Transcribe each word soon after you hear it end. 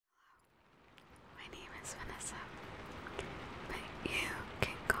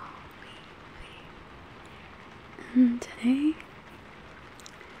And today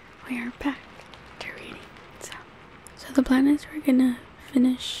we are back to reading. So the plan is we're gonna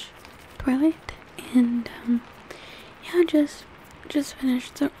finish Twilight and yeah, just finish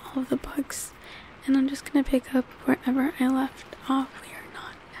through all of the books, and I'm just gonna pick up wherever I left off. We are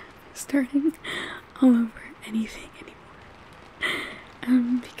not starting all over anything anymore,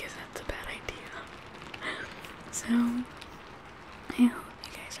 because that's a bad idea. So I hope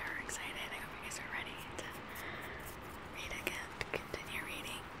you guys are excited. I hope you guys are ready to read again, to continue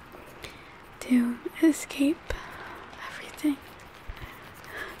reading, to escape everything.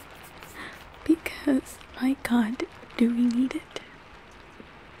 Because, my God, do we need it?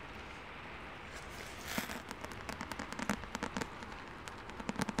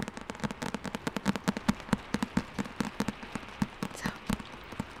 So,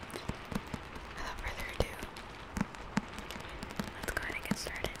 without further ado, let's go ahead and get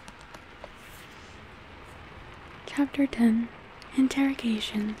started. Chapter 10,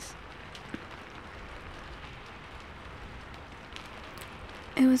 Interrogations.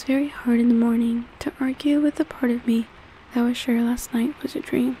 It was very hard in the morning to argue with the part of me that was sure last night was a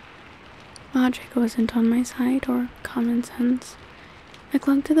dream. Logic wasn't on my side, or common sense. I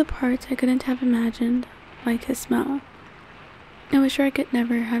clung to the parts I couldn't have imagined, like his smell. I was sure I could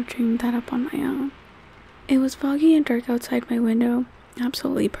never have dreamed that up on my own. It was foggy and dark outside my window,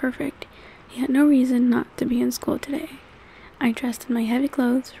 absolutely perfect, yet no reason not to be in school today. I dressed in my heavy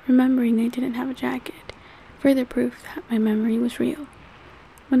clothes, remembering I didn't have a jacket, further proof that my memory was real.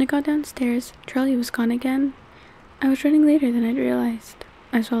 When I got downstairs, Charlie was gone again. I was running later than I'd realized.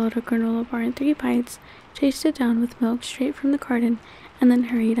 I swallowed a granola bar in 3 bites, chased it down with milk straight from the carton, and then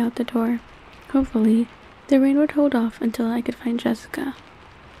hurried out the door. Hopefully, the rain would hold off until I could find Jessica.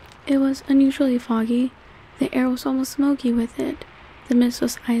 It was unusually foggy. The air was almost smoky with it. The mist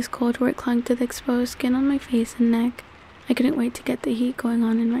was ice cold where it clung to the exposed skin on my face and neck. I couldn't wait to get the heat going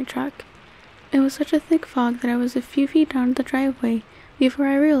on in my truck. It was such a thick fog that I was a few feet down the driveway before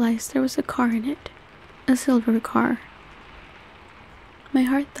I realized there was a car in it. A silver car. My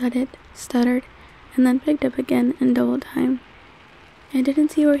heart thudded, stuttered, and then picked up again in double time. I didn't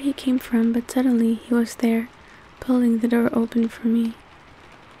see where he came from, but suddenly he was there, pulling the door open for me.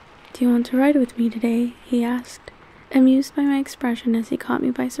 "Do you want to ride with me today?" he asked, amused by my expression as he caught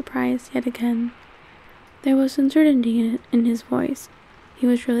me by surprise yet again. There was uncertainty in his voice. He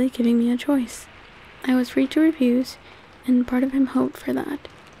was really giving me a choice. I was free to refuse, and part of him hoped for that.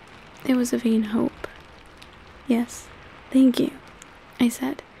 It was a vain hope. "Yes, thank you," I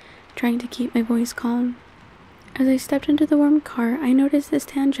said, trying to keep my voice calm. As I stepped into the warm car, I noticed his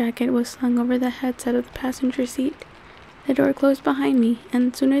tan jacket was slung over the headset of the passenger seat. The door closed behind me,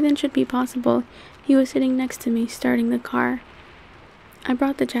 and sooner than should be possible, he was sitting next to me, starting the car. "I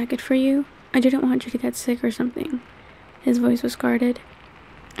brought the jacket for you. I didn't want you to get sick or something." His voice was guarded.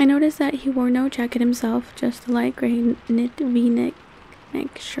 I noticed that he wore no jacket himself, just a light gray knit V-neck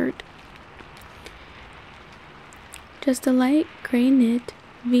shirt.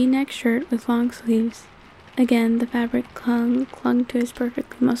 With long sleeves. Again, the fabric clung to his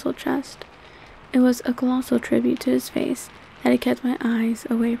perfectly muscled chest. It was a colossal tribute to his face that it kept my eyes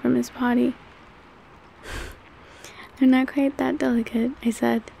away from his body. "They're not quite that delicate," I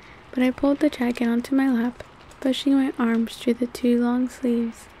said, but I pulled the jacket onto my lap, pushing my arms through the 2 long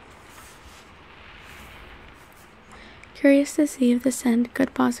sleeves. Curious to see if the scent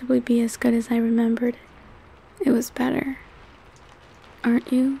could possibly be as good as I remembered. It was better.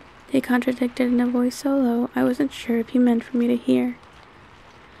 "Aren't you?" he contradicted in a voice so low I wasn't sure if he meant for me to hear.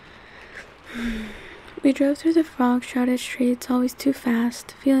 We drove through the fog-shrouded streets always too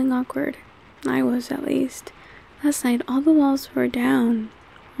fast, feeling awkward. I was, at least. Last night all the walls were down.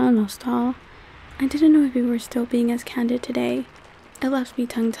 Almost all. I didn't know if we were still being as candid today. It left me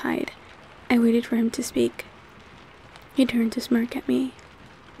tongue-tied. I waited for him to speak. He turned to smirk at me.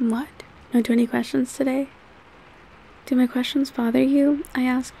 "What? No 20 questions today?" "Do my questions bother you?" I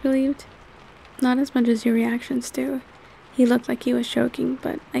asked, relieved. "Not as much as your reactions do." He looked like he was joking,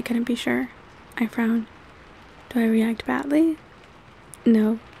 but I couldn't be sure. I frowned. "Do I react badly?"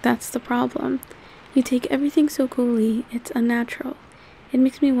 "No, that's the problem. You take everything so coolly, it's unnatural. It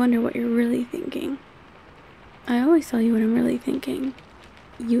makes me wonder what you're really thinking." "I always tell you what I'm really thinking."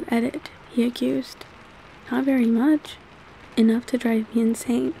 "You edit," he accused. "Not very much. Enough to drive me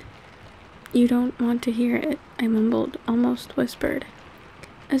insane." "You don't want to hear it," I mumbled, almost whispered.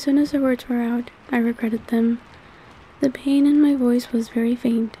 As soon as the words were out, I regretted them. The pain in my voice was very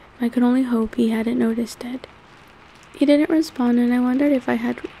faint. I could only hope he hadn't noticed it. He didn't respond, and I wondered if I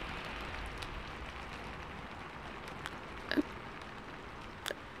had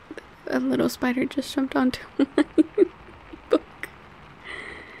That little spider just jumped onto my book.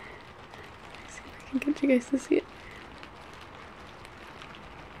 Let's see if I can get you guys to see it.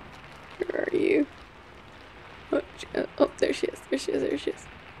 Where are you? Oh, there she is. There she is. There she is.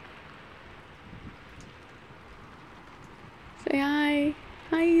 Say hi.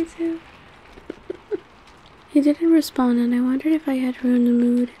 Hi, you two. He didn't respond, and I wondered if I had ruined the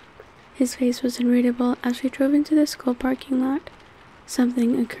mood. His face was unreadable as we drove into the school parking lot.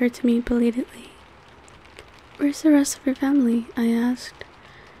 Something occurred to me belatedly. "Where's the rest of your family?" I asked,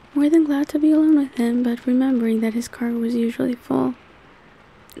 more than glad to be alone with him, but remembering that his car was usually full.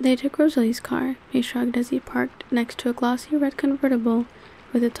 "They took Rosalie's car," he shrugged as he parked next to a glossy red convertible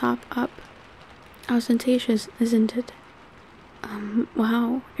with the top up. "Ostentatious, isn't it?"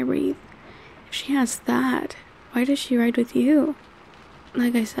 Wow, I breathed. "If she has that, why does she ride with you?"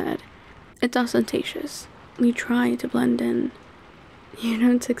 "Like I said, it's ostentatious. We try to blend in." "You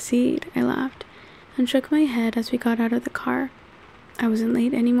don't succeed," I laughed, and shook my head as we got out of the car. I wasn't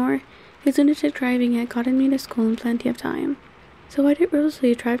late anymore. His lunatic driving had gotten me to school in plenty of time. So why did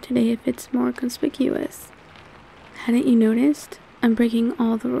Rosalie drive today if it's more conspicuous? "Hadn't you noticed? I'm breaking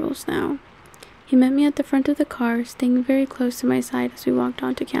all the rules now." He met me at the front of the car, staying very close to my side as we walked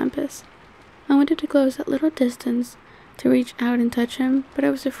onto campus. I wanted to close that little distance to reach out and touch him, but I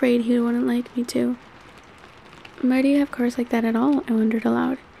was afraid he wouldn't like me to. "Why do you have cars like that at all?" I wondered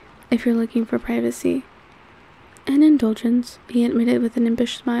aloud. "If you're looking for privacy." "An indulgence," he admitted with an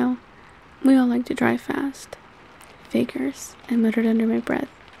impish smile. "We all like to drive fast." "Figures," I muttered under my breath.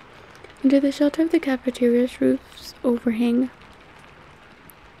 Under the shelter of the cafeteria's roof's overhang,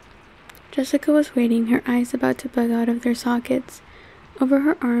 Jessica was waiting, her eyes about to bug out of their sockets. Over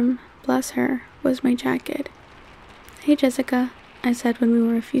her arm, bless her, was my jacket. "Hey, Jessica," I said when we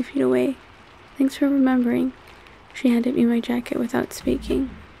were a few feet away. "Thanks for remembering." She handed me my jacket without speaking.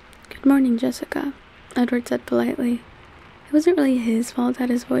 "Good morning, Jessica," Edward said politely. It wasn't really his fault that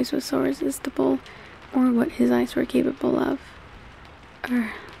his voice was so irresistible, or what his eyes were capable of.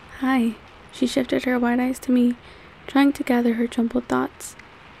 Hi." She shifted her wide eyes to me, trying to gather her jumbled thoughts.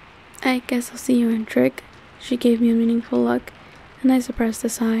 "I guess I'll see you in trig." She gave me a meaningful look, and I suppressed a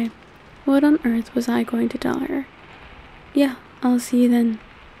sigh. What on earth was I going to tell her? "Yeah, I'll see you then."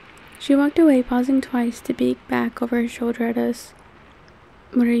 She walked away, pausing twice to peek back over her shoulder at us.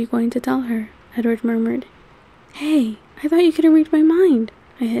 "What are you going to tell her?" Edward murmured. "Hey, I thought you couldn't read my mind,"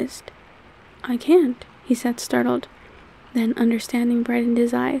 I hissed. "I can't," he said, startled. Then understanding brightened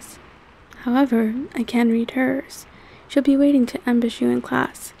his eyes. "However, I can read hers. She'll be waiting to ambush you in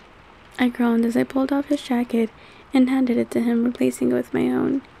class." I groaned as I pulled off his jacket and handed it to him, replacing it with my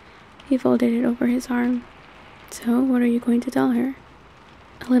own. He folded it over his arm. "So, what are you going to tell her?"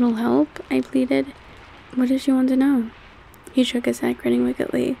 "A little help?" I pleaded. "What does she want to know?" He shook his head, grinning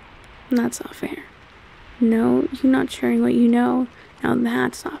wickedly. "That's not fair." "No, you not sharing what you know. Now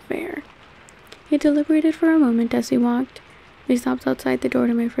that's not fair." He deliberated for a moment as we walked. We stopped outside the door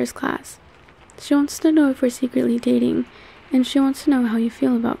to my first class. "She wants to know if we're secretly dating, and she wants to know how you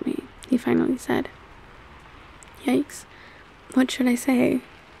feel about me," he finally said. Yikes. What should I say?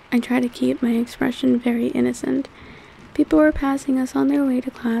 I tried to keep my expression very innocent. People were passing us on their way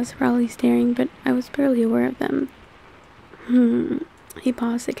to class, probably staring, but I was barely aware of them. He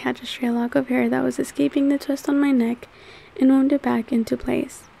paused to catch a stray lock of hair that was escaping the twist on my neck and wound it back into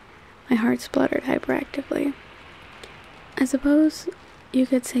place. My heart spluttered hyperactively. "I suppose you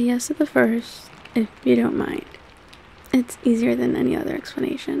could say yes to the first, if you don't mind. It's easier than any other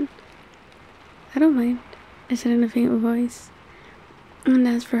explanation." "I don't mind," I said in a faint voice. And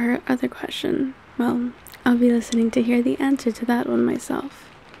as for her other question, well, I'll be listening to hear the answer to that one myself.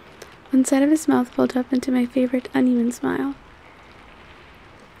 One side of his mouth pulled up into my favorite uneven smile.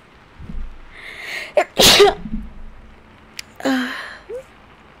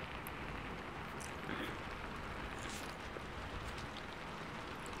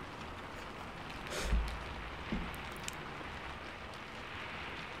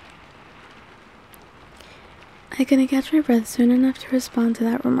 I couldn't catch my breath soon enough to respond to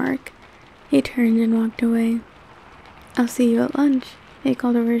that remark. He turned and walked away. "I'll see you at lunch," he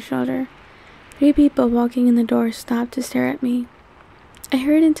called over his shoulder. 3 people walking in the door stopped to stare at me. I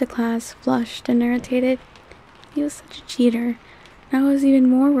hurried into class, flushed and irritated. He was such a cheater. I was even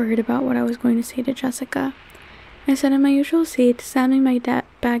more worried about what I was going to say to Jessica. I sat in my usual seat, slamming my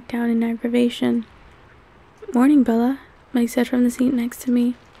bag down in aggravation. "Morning, Bella," Mike said from the seat next to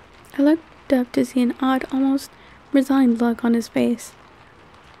me. I looked up to see an odd, almost resigned look on his face.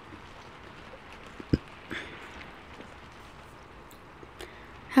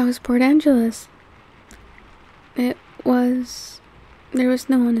 "How was Port Angeles?" It was There was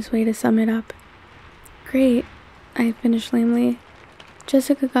no honest way to sum it up. Great, I finished lamely.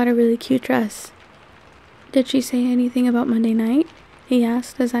 Jessica got a really cute dress. Did she say anything about Monday night? He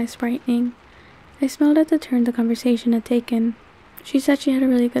asked, his eyes brightening. I smiled at the turn the conversation had taken. She said she had a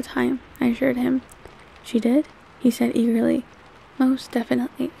really good time, I assured him. She did? He said eagerly. Most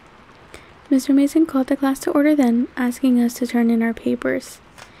definitely. Mr. Mason called the class to order then, asking us to turn in our papers.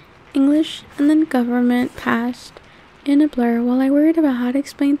 English and then government passed in a blur while I worried about how to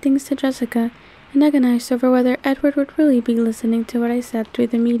explain things to Jessica and agonized over whether Edward would really be listening to what I said through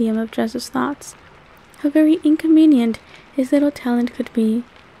the medium of Jess's thoughts. How very inconvenient his little talent could be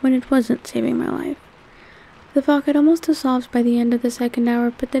when it wasn't saving my life. The fog had almost dissolved by the end of the second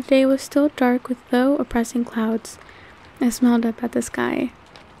hour, but the day was still dark with low, oppressing clouds. I smiled up at the sky.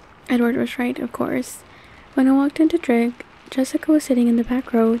 Edward was right, of course. When I walked into Trig, Jessica was sitting in the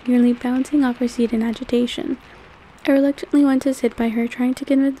back row, nearly bouncing off her seat in agitation. I reluctantly went to sit by her, trying to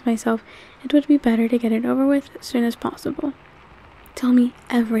convince myself it would be better to get it over with as soon as possible. Tell me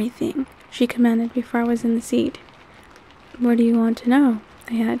everything, she commanded before I was in the seat. What do you want to know?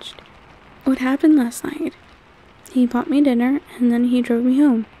 I hedged. What happened last night? He bought me dinner, and then he drove me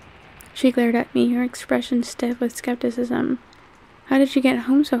home. She glared at me, her expression stiff with skepticism. How did you get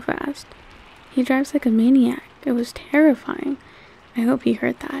home so fast? He drives like a maniac. It was terrifying. I hope he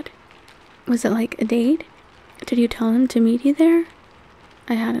heard that. Was it like a date? Did you tell him to meet you there?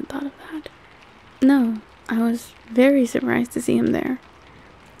 I hadn't thought of that. No, I was very surprised to see him there.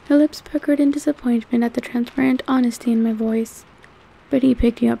 Her lips puckered in disappointment at the transparent honesty in my voice. But he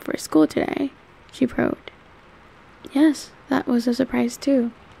picked you up for school today, she probed. Yes, that was a surprise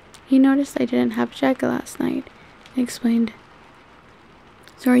too. He noticed I didn't have a jacket last night. I explained.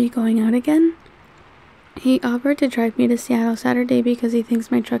 So are you going out again? He offered to drive me to Seattle Saturday because he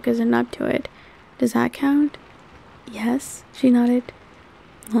thinks my truck isn't up to it. Does that count? Yes, she nodded.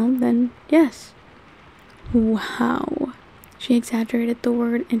 Well, then, yes. Wow. She exaggerated the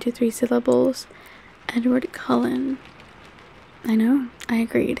word into 3 syllables. Edward Cullen. I know, I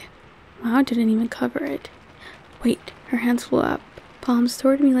agreed. Wow didn't even cover it. Wait, her hands flew up, palms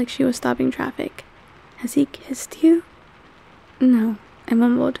toward me like she was stopping traffic. Has he kissed you? No, I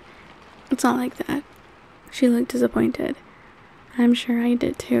mumbled. It's not like that. She looked disappointed. I'm sure I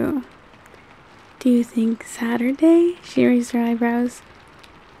did too. Do you think Saturday? She raised her eyebrows.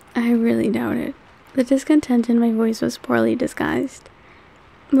 I really doubt it. The discontent in my voice was poorly disguised.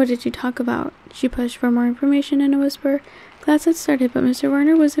 What did you talk about? She pushed for more information in a whisper. Class had started, but Mr.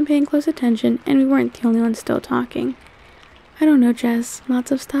 Warner wasn't paying close attention, and we weren't the only ones still talking. I don't know, Jess.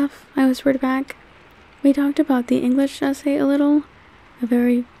 Lots of stuff, I whispered back. We talked about the English essay a little. A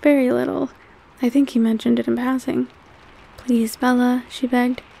very, very little. I think he mentioned it in passing. Please, Bella, she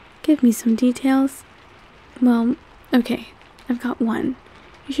begged. Give me some details. Well, okay, I've got one.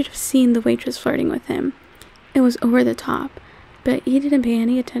 You should have seen the waitress flirting with him. It was over the top, but he didn't pay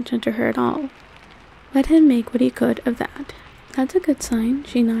any attention to her at all. Let him make what he could of that. That's a good sign,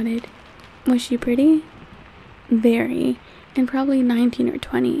 she nodded. Was she pretty? Very, and probably 19 or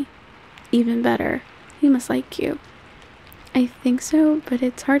 20. Even better. He must like you. I think so, but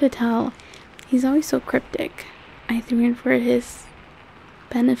it's hard to tell. He's always so cryptic. I threw in for his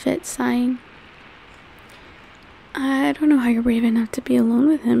benefit, sighing. I don't know how you're brave enough to be alone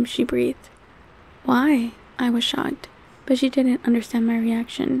with him, she breathed. Why? I was shocked, but she didn't understand my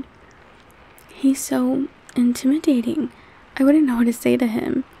reaction. He's so intimidating. I wouldn't know what to say to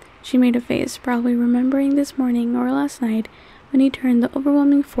him. She made a face, probably remembering this morning or last night when he turned the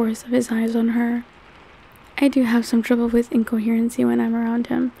overwhelming force of his eyes on her. I do have some trouble with incoherency when I'm around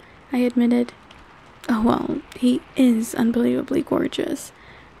him, I admitted. Oh well, he is unbelievably gorgeous.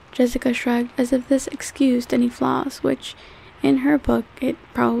 Jessica shrugged as if this excused any flaws, which, in her book, it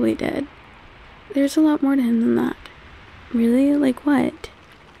probably did. There's a lot more to him than that. Really? Like what?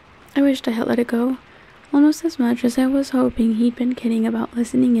 I wished I had let it go, almost as much as I was hoping he'd been kidding about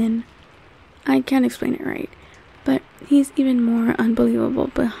listening in. I can't explain it right, but he's even more unbelievable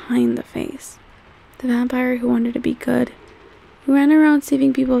behind the face. The vampire who wanted to be good, who ran around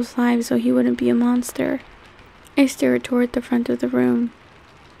saving people's lives so he wouldn't be a monster. I stared toward the front of the room.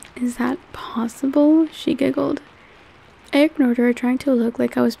 Is that possible? She giggled. I ignored her, trying to look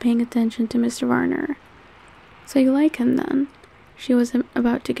like I was paying attention to Mr. Warner. So you like him then? She was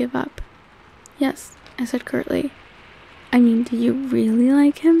about to give up. Yes, I said curtly. I mean, do you really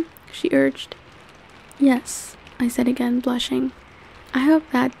like him? She urged. Yes, I said again, blushing. I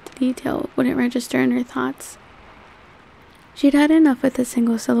hoped that detail wouldn't register in her thoughts. She'd had enough with the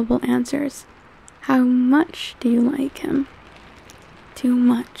single-syllable answers. How much do you like him? Too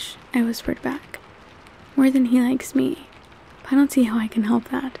much, I whispered back. More than he likes me. I don't see how I can help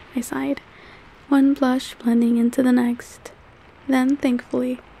that, I sighed, one blush blending into the next. Then,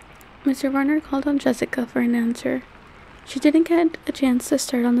 thankfully, Mr. Varner called on Jessica for an answer. She didn't get a chance to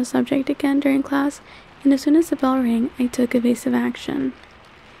start on the subject again during class, and as soon as the bell rang, I took evasive action.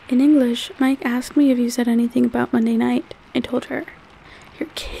 In English, Mike asked me if you said anything about Monday night, I told her. You're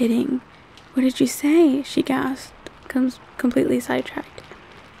kidding. What did you say? She gasped, completely sidetracked.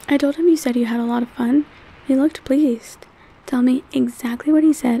 I told him you said you had a lot of fun. He looked pleased. Tell me exactly what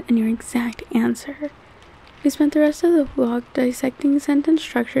he said and your exact answer. We spent the rest of the walk dissecting sentence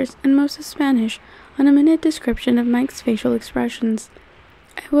structures and most of Spanish on a minute description of Mike's facial expressions.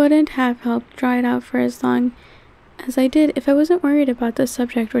 I wouldn't have helped draw it out for as long as I did if I wasn't worried about the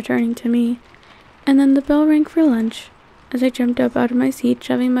subject returning to me. And then the bell rang for lunch. As I jumped up out of my seat,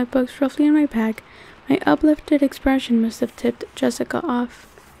 shoving my books roughly in my bag, my uplifted expression must have tipped Jessica off.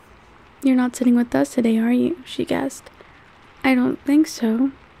 You're not sitting with us today, are you? She guessed. I don't think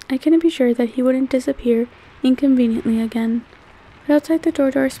so. I couldn't be sure that he wouldn't disappear inconveniently again. But outside the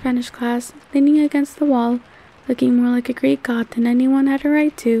door to our Spanish class, leaning against the wall, looking more like a Greek god than anyone had a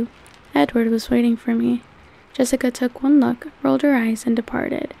right to, Edward was waiting for me. Jessica took one look, rolled her eyes, and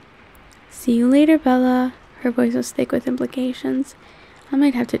departed. See you later, Bella. Her voice was thick with implications. I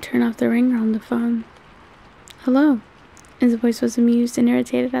might have to turn off the ringer on the phone. Hello. His voice was amused and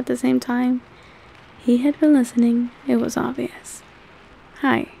irritated at the same time. He had been listening, it was obvious.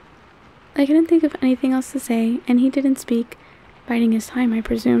 Hi. I couldn't think of anything else to say, and he didn't speak, biding his time, I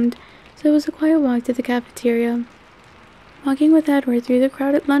presumed, so it was a quiet walk to the cafeteria. Walking with Edward through the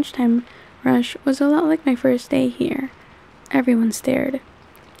crowded lunchtime rush was a lot like my first day here. Everyone stared.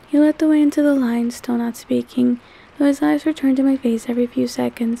 He led the way into the line, still not speaking, though his eyes returned to my face every few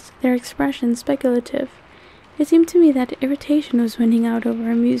seconds, their expression speculative. It seemed to me that irritation was winning out over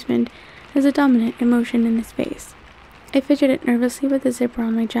amusement as a dominant emotion in his face. I fidgeted nervously with the zipper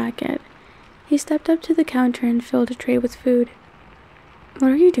on my jacket. He stepped up to the counter and filled a tray with food.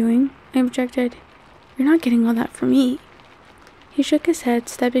 What are you doing? I objected. You're not getting all that for me. He shook his head,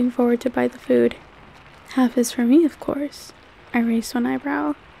 stepping forward to buy the food. Half is for me, of course. I raised one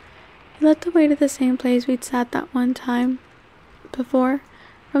eyebrow. He led the way to the same place we'd sat that one time before.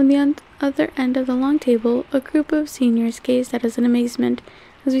 From the other end of the long table, a group of seniors gazed at us in amazement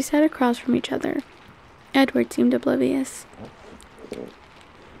as we sat across from each other. Edward seemed oblivious.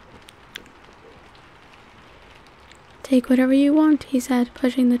 Take whatever you want, he said,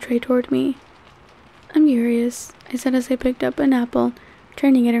 pushing the tray toward me. I'm curious, I said as I picked up an apple,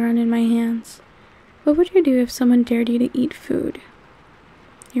 turning it around in my hands. What would you do if someone dared you to eat food?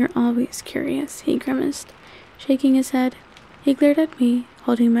 You're always curious, he grimaced, shaking his head. He glared at me,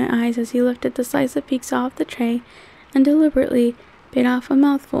 holding my eyes as he lifted the slice of pizza off the tray and deliberately bit off a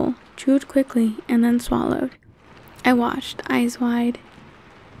mouthful, chewed quickly, and then swallowed. I watched, eyes wide.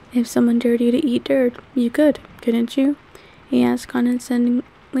 If someone dared you to eat dirt, you could, couldn't you? He asked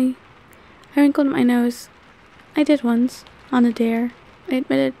condescendingly. I wrinkled my nose. I did once, on a dare, I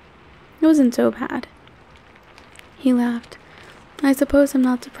admitted. It wasn't so bad. He laughed. I suppose I'm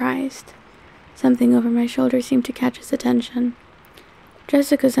not surprised. Something over my shoulder seemed to catch his attention.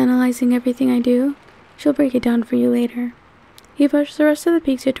 Jessica's analyzing everything I do. She'll break it down for you later. He pushed the rest of the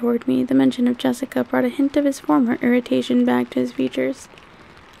pizza toward me. The mention of Jessica brought a hint of his former irritation back to his features.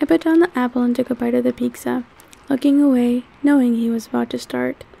 I put down the apple and took a bite of the pizza, looking away, knowing he was about to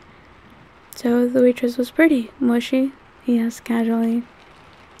start. So the waitress was pretty, was she? He asked casually.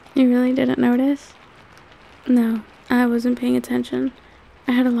 You really didn't notice? No, I wasn't paying attention.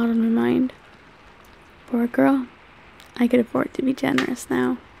 I had a lot on my mind. Poor girl. I could afford to be generous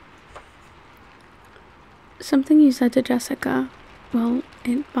now. Something you said to Jessica, well,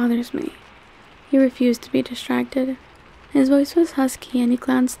 it bothers me. He refused to be distracted. His voice was husky and he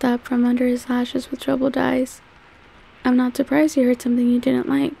glanced up from under his lashes with troubled eyes. I'm not surprised you heard something you didn't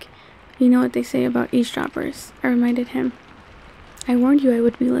like. You know what they say about eavesdroppers, I reminded him. I warned you I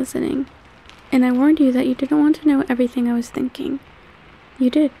would be listening. And I warned you that you didn't want to know everything I was thinking. You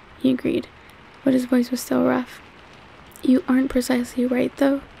did, he agreed, but his voice was still rough. You aren't precisely right,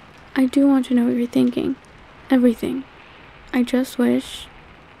 though. I do want to know what you're thinking. Everything. I just wish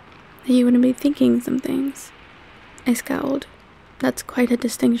that you wouldn't be thinking some things. I scowled. That's quite a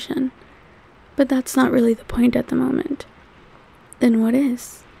distinction. But that's not really the point at the moment. Then what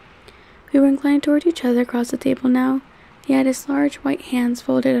is? We were inclined toward each other across the table now. He had his large white hands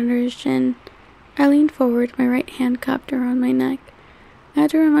folded under his chin. I leaned forward, my right hand cupped around my neck. I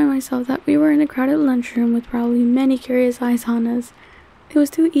had to remind myself that we were in a crowded lunchroom with probably many curious eyes on us. It was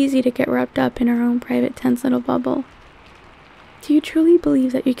too easy to get wrapped up in our own private tense little bubble. Do you truly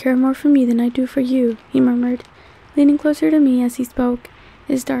believe that you care more for me than I do for you? He murmured. leaning closer to me as he spoke,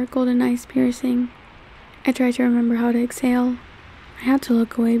 his dark golden eyes piercing. I tried to remember how to exhale. I had to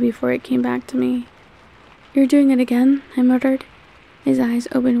look away before it came back to me. "You're doing it again?" I muttered. His eyes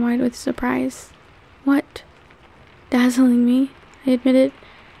opened wide with surprise. "What?" "Dazzling me," I admitted,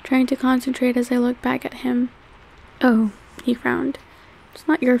 trying to concentrate as I looked back at him. "Oh," he frowned. "It's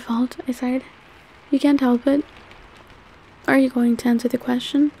not your fault," I sighed. "You can't help it." "Are you going to answer the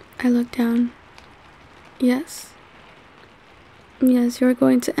question?" I looked down. "Yes." "Yes, you're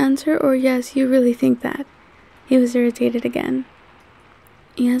going to answer, or yes, you really think that?" He was irritated again.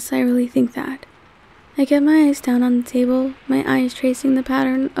 "Yes, I really think that." I kept my eyes down on the table, my eyes tracing the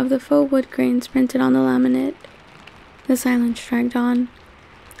pattern of the faux wood grains printed on the laminate. The silence dragged on.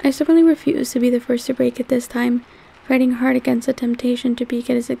 I stubbornly refused to be the first to break it this time, fighting hard against the temptation to peek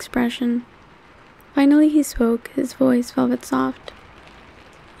at his expression. Finally he spoke, his voice velvet soft.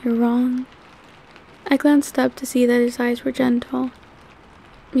 "You're wrong." I glanced up to see that his eyes were gentle.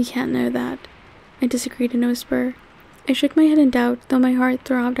 "You can't know that." I disagreed in a whisper. I shook my head in doubt, though my heart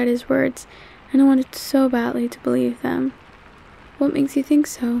throbbed at his words, and I wanted so badly to believe them. "What makes you think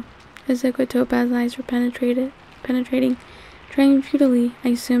so?" His liquid topaz eyes were penetrating, trying futilely, I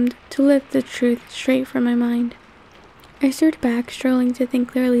assumed, to lift the truth straight from my mind. I stirred back, struggling to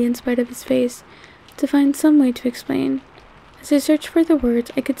think clearly in spite of his face, to find some way to explain. As I searched for the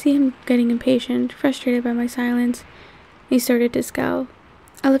words, I could see him getting impatient, frustrated by my silence. He started to scowl.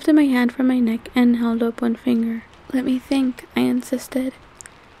 I lifted my hand from my neck and held up one finger. "Let me think," I insisted.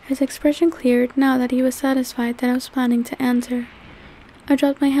 His expression cleared now that he was satisfied that I was planning to answer. I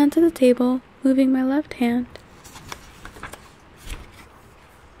dropped my hand to the table, moving my left hand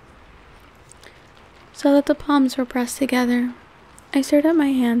so that the palms were pressed together. I stared at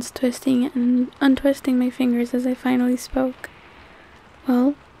my hands, twisting and untwisting my fingers as I finally spoke.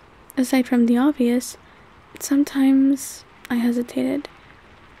 "Well, aside from the obvious, sometimes," I hesitated.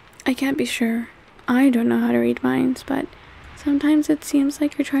 "I can't be sure. I don't know how to read minds, but sometimes it seems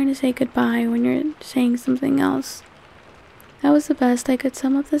like you're trying to say goodbye when you're saying something else." That was the best I could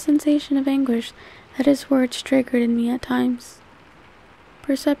sum up the sensation of anguish that his words triggered in me at times.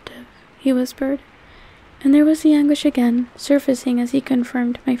 "Perceptive," he whispered, and there was the anguish again, surfacing as he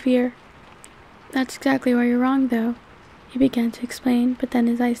confirmed my fear. "That's exactly why you're wrong, though," he began to explain, but then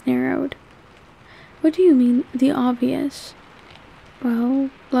his eyes narrowed. "What do you mean, the obvious?"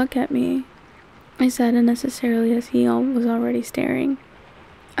 "Well, look at me," I said unnecessarily as he was already staring.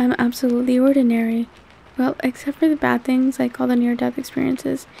 "I'm absolutely ordinary. Well, except for the bad things like all the near-death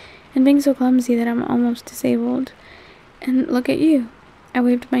experiences and being so clumsy that I'm almost disabled. And look at you." I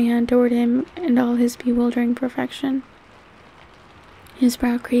waved my hand toward him in all his bewildering perfection. His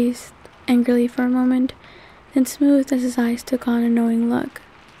brow creased angrily for a moment, then smoothed as his eyes took on a knowing look.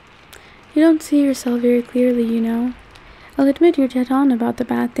 "You don't see yourself very clearly, you know. I'll admit you're dead on about the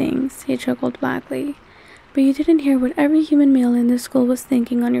bad things," he chuckled blackly, "but you didn't hear what every human male in this school was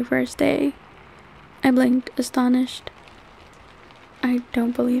thinking on your first day." I blinked, astonished. "I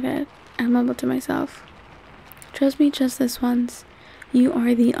don't believe it," I mumbled to myself. "Trust me just this once. You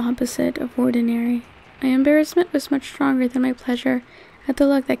are the opposite of ordinary." My embarrassment was much stronger than my pleasure at the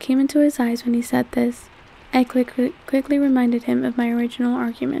look that came into his eyes when he said this. I quickly reminded him of my original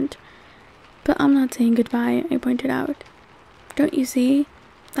argument. "But I'm not saying goodbye," I pointed out. "Don't you see?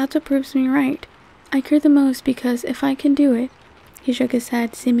 That's what proves me right. I care the most because if I can do it," he shook his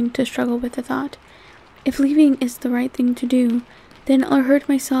head, seeming to struggle with the thought, "if leaving is the right thing to do, then I'll hurt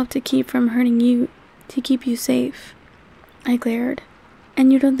myself to keep from hurting you, to keep you safe." I glared.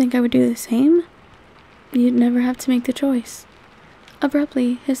 "And you don't think I would do the same?" "You'd never have to make the choice."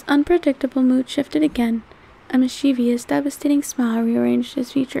 Abruptly, his unpredictable mood shifted again. A mischievous, devastating smile rearranged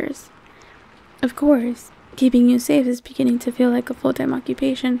his features. "Of course, keeping you safe is beginning to feel like a full-time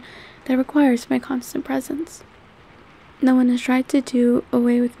occupation that requires my constant presence." "No one has tried to do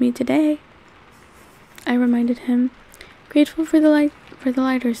away with me today," I reminded him, grateful for the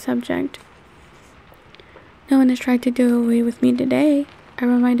lighter subject. "No one has tried to do away with me today," I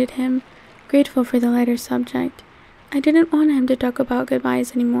reminded him, grateful for the lighter subject. I didn't want him to talk about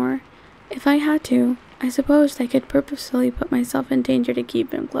goodbyes anymore. If I had to, I supposed I could purposefully put myself in danger to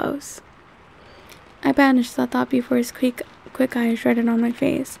keep him close. I banished that thought before his quick eyes rested on my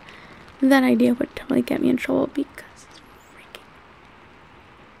face. That idea would totally get me in trouble because it's freaking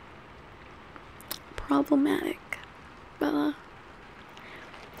problematic, Bella.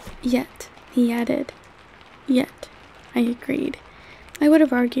 "Yet," he added. "Yet," I agreed. I would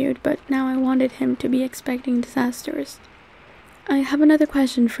have argued, but now I wanted him to be expecting disasters. "I have another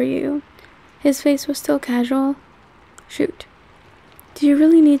question for you." His face was still casual. "Shoot." "Do you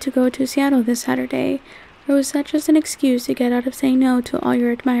really need to go to Seattle this Saturday, Or was that just an excuse to get out of saying no to all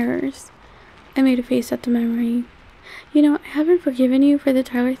your admirers? I made a face at the memory. You know, I haven't forgiven you for the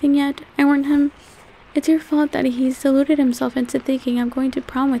Tyler thing yet. I warned him. It's your fault that he's deluded himself into thinking I'm going to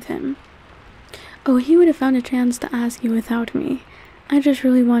prom with him. Oh, he would have found a chance to ask you without me. I just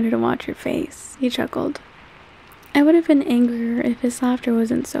really wanted to watch your face, he chuckled. I would have been angrier if his laughter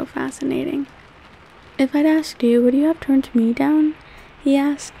wasn't so fascinating. If I'd asked you, would you have turned me down? He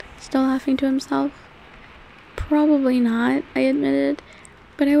asked, still laughing to himself. Probably not, I admitted,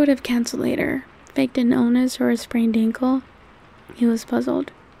 but I would have canceled later, faked an illness or a sprained ankle. He was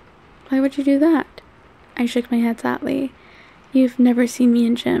puzzled. Why would you do that? I shook my head sadly. You've never seen me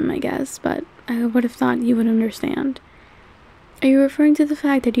in gym, I guess, but I would have thought you would understand. Are you referring to the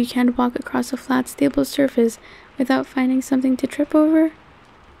fact that you can't walk across a flat, stable surface without finding something to trip over?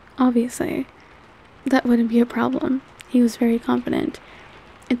 Obviously. That wouldn't be a problem. He was very confident.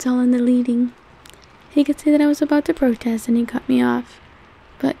 It's all in the leading. He could see that I was about to protest and he cut me off.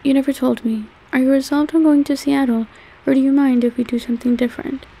 But you never told me. Are you resolved on going to Seattle, or do you mind if we do something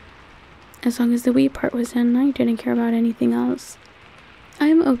different? As long as the we part was in, I didn't care about anything else. I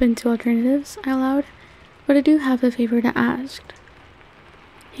am open to alternatives, I allowed, but I do have a favor to ask.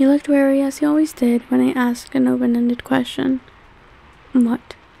 He looked wary as he always did when I asked an open-ended question.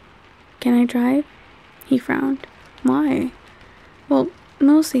 What? Can I drive? He frowned. Why? Well,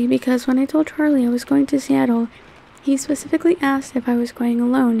 mostly because when I told Charlie I was going to Seattle, he specifically asked if I was going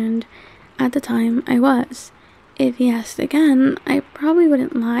alone, and at the time, I was. If he asked again, I probably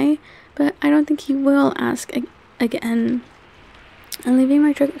wouldn't lie, but I don't think he will ask again. And leaving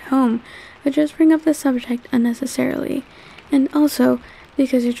my truck at home would just bring up the subject unnecessarily, and also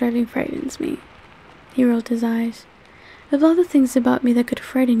because your driving frightens me. He rolled his eyes. Of all the things about me that could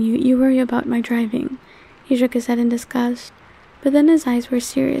frighten you, you worry about my driving. He shook his head in disgust, but then his eyes were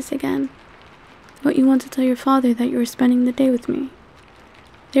serious again. What, you want to tell your father that you were spending the day with me?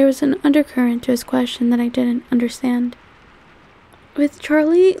 There was an undercurrent to his question that I didn't understand. With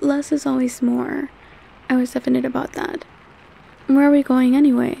Charlie, less is always more. I was definite about that. Where are we going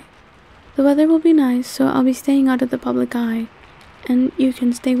anyway? The weather will be nice, so I'll be staying out of the public eye, and you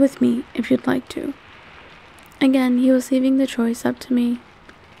can stay with me if you'd like to. Again, he was leaving the choice up to me.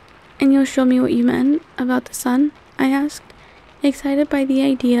 And you'll show me what you meant about the sun? I asked, excited by the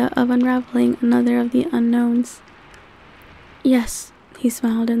idea of unraveling another of the unknowns. Yes, he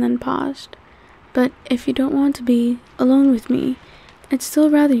smiled and then paused. But if you don't want to be alone with me, I'd still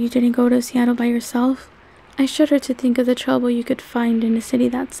rather you didn't go to Seattle by yourself. I shudder to think of the trouble you could find in a city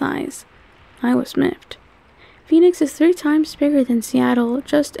that size. I was miffed. Phoenix is 3 times bigger than Seattle,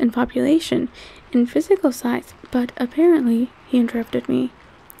 just in population, in physical size, but apparently, he interrupted me,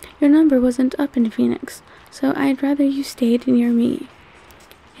 your number wasn't up in Phoenix, so I'd rather you stayed near me.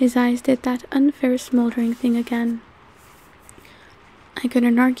 His eyes did that unfair smoldering thing again. I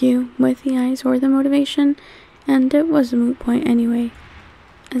couldn't argue with the eyes or the motivation, and it was a moot point anyway.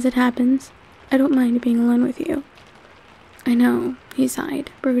 As it happens, I don't mind being alone with you. I know, he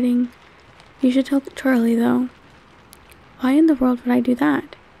sighed, brooding. You should tell Charlie, though. Why in the world would I do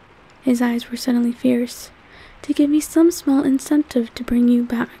that? His eyes were suddenly fierce. To give me some small incentive to bring you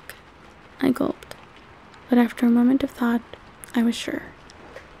back. I gulped, but after a moment of thought, I was sure.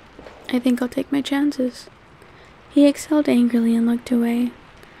 I think I'll take my chances. He exhaled angrily and looked away.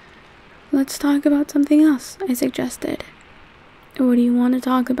 Let's talk about something else, I suggested. What do you want to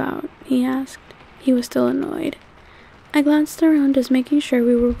talk about? He asked. He was still annoyed. I glanced around, just making sure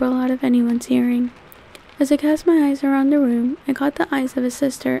we were well out of anyone's hearing. As I cast my eyes around the room, I caught the eyes of his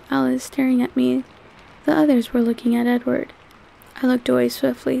sister, Alice, staring at me. The others were looking at Edward. I looked away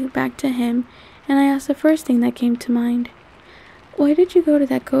swiftly, back to him, and I asked the first thing that came to mind. Why did you go to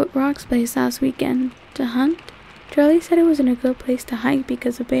that Goat Rocks place last weekend? To hunt? Charlie said it wasn't a good place to hike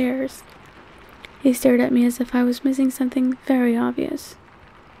because of bears. He stared at me as if I was missing something very obvious.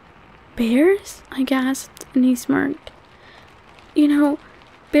 Bears? I gasped, and he smirked. You know,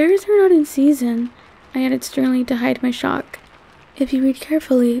 bears are not in season, I added sternly to hide my shock. If you read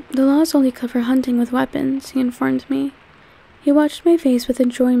carefully, the laws only cover hunting with weapons, he informed me. He watched my face with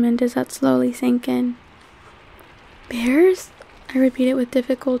enjoyment as that slowly sank in. Bears? I repeated with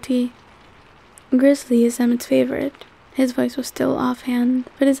difficulty. Grizzly is Emmett's favorite. His voice was still offhand,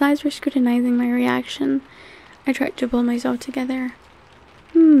 but his eyes were scrutinizing my reaction. I tried to pull myself together.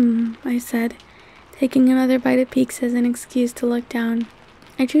 I said, taking another bite of pizza as an excuse to look down.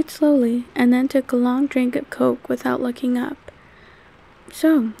 I chewed slowly, and then took a long drink of Coke without looking up.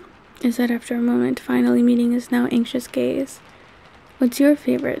 So, I said after a moment, finally meeting his now anxious gaze. What's your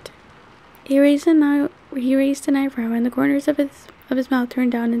favorite? He raised an eyebrow, and the corners of his mouth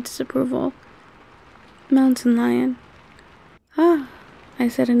turned down in disapproval. Mountain lion. Ah, I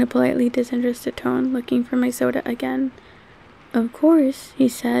said in a politely disinterested tone, looking for my soda again. Of course, he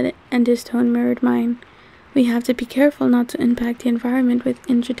said, and his tone mirrored mine. We have to be careful not to impact the environment with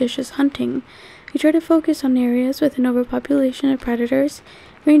injudicious hunting. We try to focus on areas with an overpopulation of predators,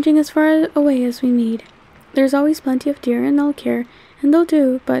 ranging as far away as we need. There's always plenty of deer and elk here, and they'll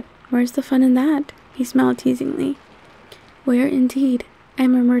do, but where's the fun in that? He smiled teasingly. Where indeed? I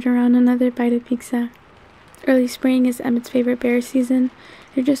murmured around another bite of pizza. Early spring is Emmett's favorite bear season.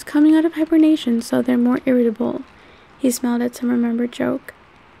 They're just coming out of hibernation, so they're more irritable. He smiled at some remembered joke.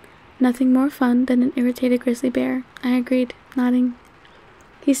 Nothing more fun than an irritated grizzly bear, I agreed, nodding.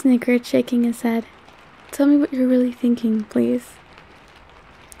 He snickered, shaking his head. Tell me what you're really thinking, please.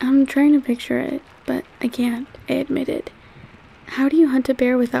 I'm trying to picture it, but I can't, I admitted. How do you hunt a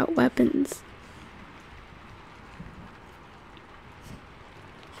bear without weapons?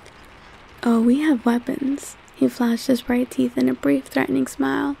 Oh, we have weapons. He flashed his bright teeth in a brief, threatening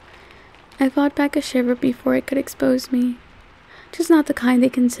smile. I fought back a shiver before it could expose me. Just not the kind they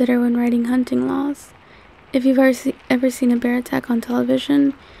consider when writing hunting laws. If you've ever seen a bear attack on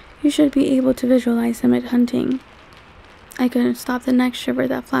television, you should be able to visualize him at hunting. I couldn't stop the next shiver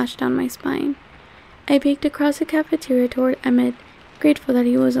that flashed down my spine. I peeked across the cafeteria toward Emmett, grateful that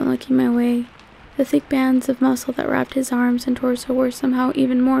he wasn't looking my way. The thick bands of muscle that wrapped his arms and torso were somehow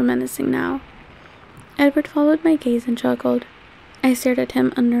even more menacing now. Edward followed my gaze and chuckled. I stared at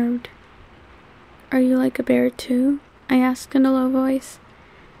him, unnerved. Are you like a bear too? I asked in a low voice.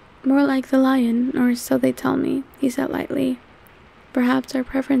 More like the lion, or so they tell me, he said lightly. Perhaps our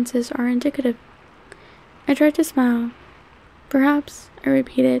preferences are indicative. I tried to smile. Perhaps, I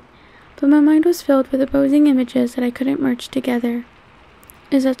repeated, but my mind was filled with opposing images that I couldn't merge together.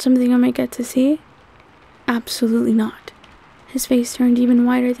 Is that something I might get to see? Absolutely not. His face turned even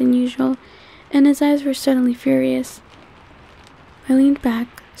wider than usual, and his eyes were suddenly furious. I leaned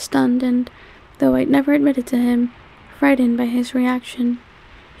back, stunned, and, though I'd never admitted to him, frightened by his reaction.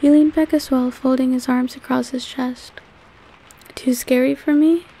 He leaned back as well, folding his arms across his chest. Too scary for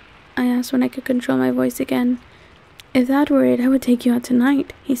me? I asked when I could control my voice again. If that were it, I would take you out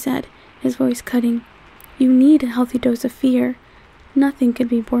tonight, he said, his voice cutting. You need a healthy dose of fear. Nothing could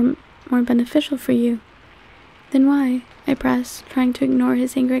be more beneficial for you. Then why? I pressed, trying to ignore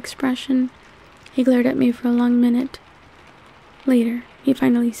his angry expression. He glared at me for a long minute. Later, he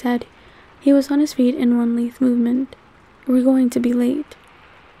finally said. He was on his feet in one lithe movement. We're going to be late.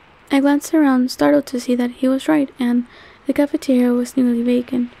 I glanced around, startled to see that he was right, and the cafeteria was nearly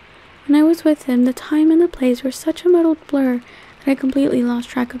vacant. When I was with him, the time and the place were such a muddled blur that I completely lost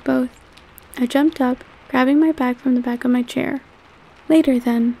track of both. I jumped up, grabbing my bag from the back of my chair. Later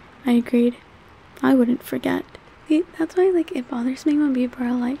then, I agreed. I wouldn't forget. See, that's why, it bothers me when people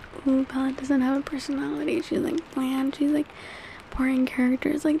are like, ooh, Bella doesn't have a personality. She's, bland. She's, boring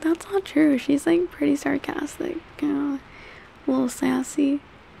characters. That's not true. She's, pretty sarcastic, a little sassy.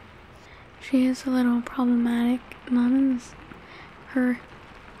 She is a little problematic. Not in this,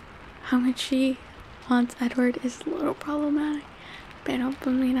 how much she wants Edward is a little problematic. But I'm not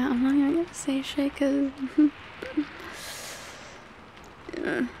gonna say shit, cause,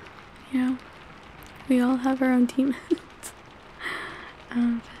 we all have our own demons.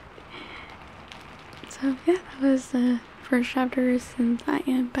 So yeah, that was the first chapter since I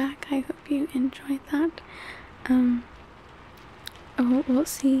am back. I hope you enjoyed that. We'll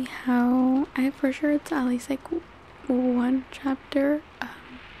see how, for sure it's at least one chapter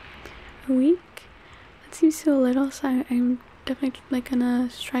a week. That seems too little, so I'm definitely gonna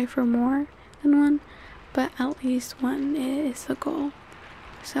strive for more than one, but at least one is the goal.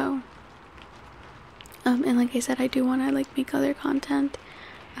 So and like I said, I do want to make other content.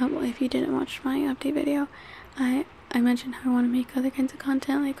 Well, if you didn't watch my update video, I mentioned how I want to make other kinds of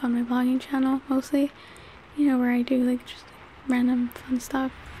content, on my vlogging channel mostly, where I do just random fun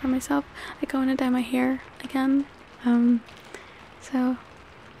stuff for myself. I want to dye my hair again, so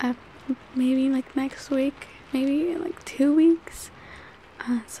maybe next week, maybe 2 weeks,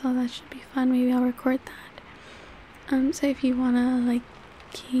 so that should be fun. Maybe I'll record that. So if you wanna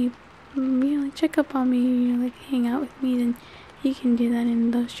keep check up on me, hang out with me, then you can do that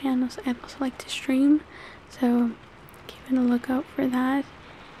in those channels. I'd also like to stream, so keep a lookout for that.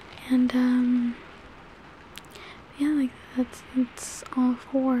 And yeah, that's all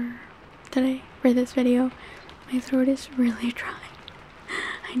for today, for this video. My throat is really dry.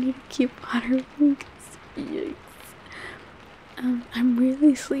 I need to keep water, because yikes. I'm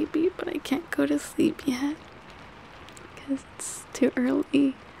really sleepy, but I can't go to sleep yet because it's too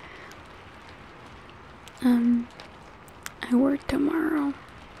early. I work tomorrow,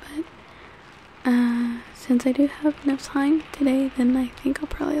 but since I do have enough time today, then I think I'll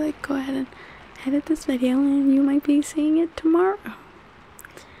probably like go ahead and edit this video and you might be seeing it tomorrow.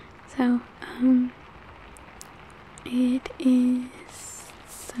 So, it is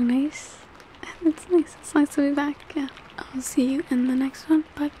so nice. It's nice to be back. Yeah, I'll see you in the next one,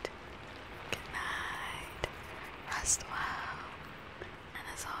 but